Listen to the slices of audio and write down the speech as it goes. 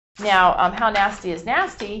Now, how nasty is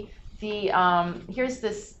nasty? Here's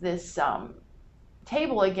this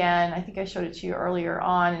table again. I think I showed it to you earlier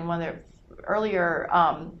on in one of the earlier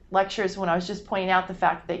lectures when I was just pointing out the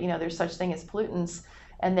fact that there's such thing as pollutants,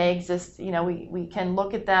 and they exist. We can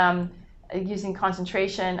look at them using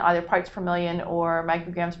concentration, either parts per million or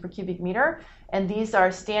micrograms per cubic meter, and these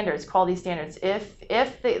are standards, quality standards.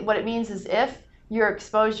 What it means is if your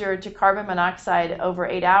exposure to carbon monoxide over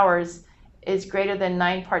 8 hours is greater than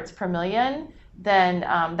 9 parts per million, then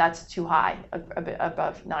that's too high, a bit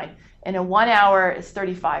above 9. And in 1 hour is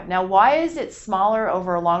 35. Now, why is it smaller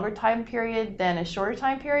over a longer time period than a shorter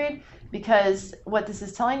time period? Because what this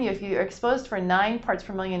is telling you, if you're exposed for 9 parts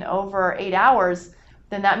per million over 8 hours,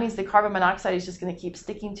 then that means the carbon monoxide is just going to keep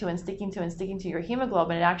sticking to your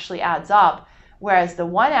hemoglobin. It actually adds up. Whereas the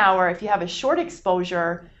 1 hour, if you have a short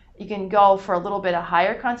exposure, you can go for a little bit of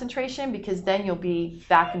higher concentration, because then you'll be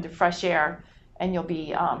back into fresh air, and you'll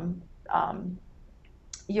be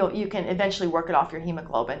you can eventually work it off your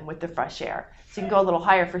hemoglobin with the fresh air. So you can go a little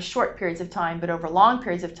higher for short periods of time, but over long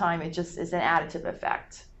periods of time, it just is an additive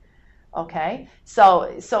effect. Okay,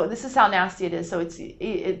 so this is how nasty it is. So it's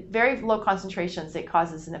very low concentrations, it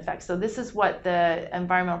causes an effect. So this is what the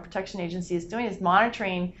Environmental Protection Agency is doing, is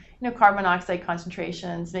monitoring carbon monoxide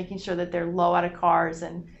concentrations, making sure that they're low out of cars,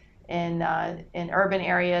 and in urban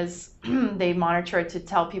areas they monitor it to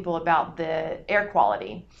tell people about the air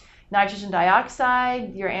quality. Nitrogen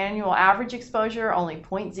dioxide, your annual average exposure, only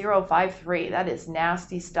 0.053. That is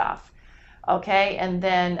nasty stuff. Okay, and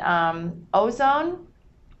then ozone.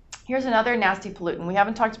 Here's another nasty pollutant. We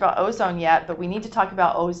haven't talked about ozone yet, but we need to talk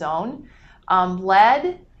about ozone.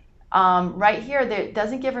 Lead, right here, it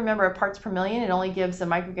doesn't give, remember, a parts per million. It only gives a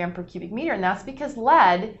microgram per cubic meter, and that's because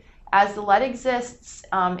lead, as the lead exists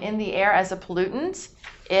in the air as a pollutant,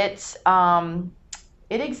 it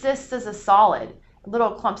exists as a solid,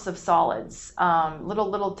 little clumps of solids,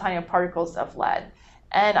 little tiny particles of lead.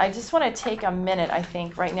 And I just want to take a minute, I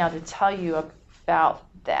think, right now to tell you about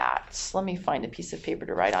that. Let me find a piece of paper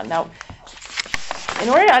to write on. Now, in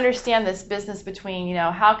order to understand this business between,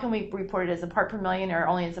 how can we report it as a part per million or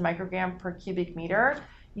only as a microgram per cubic meter,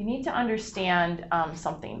 you need to understand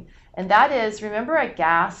something. And that is, remember a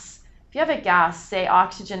gas. If you have a gas, say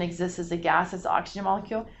oxygen exists as a gas, as an oxygen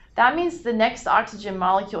molecule, that means the next oxygen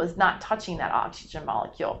molecule is not touching that oxygen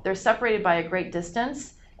molecule. They're separated by a great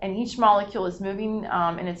distance, and each molecule is moving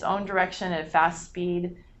in its own direction at a fast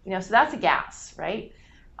speed. So that's a gas, right?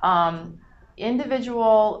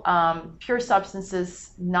 Individual pure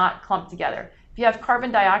substances not clumped together. If you have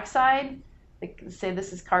carbon dioxide, say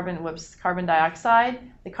this is carbon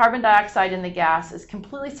dioxide, the carbon dioxide in the gas is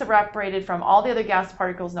completely separated from all the other gas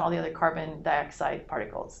particles and all the other carbon dioxide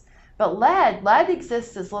particles. But lead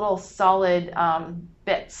exists as little solid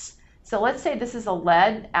bits. So let's say this is a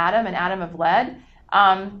lead atom, an atom of lead.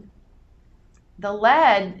 The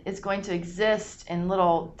lead is going to exist in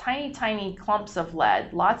little tiny clumps of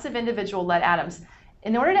lead, lots of individual lead atoms.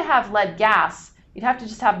 In order to have lead gas, you'd have to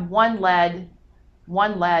just have one lead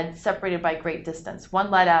separated by great distance, one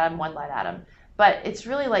lead atom. But it's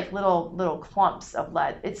really like little clumps of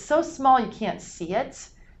lead. It's so small you can't see it,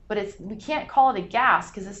 but we can't call it a gas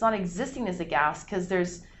because it's not existing as a gas, because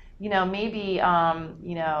there's maybe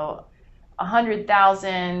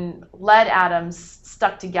 100,000 lead atoms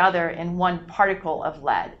stuck together in one particle of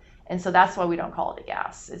lead. And so that's why we don't call it a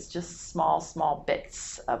gas. It's just small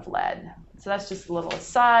bits of lead. So that's just a little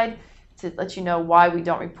aside to let you know why we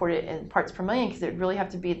don't report it in parts per million, because it really have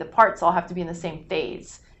to be, the parts all have to be in the same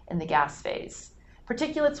phase, in the gas phase.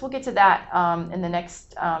 Particulates, we'll get to that in the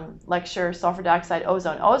next lecture. Sulfur dioxide,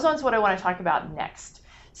 ozone. Ozone is what I want to talk about next.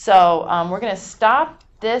 So we're going to stop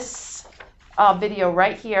this video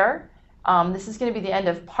right here. This is going to be the end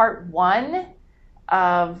of part 1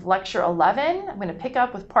 of lecture 11. I'm going to pick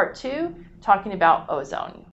up with part 2, talking about ozone.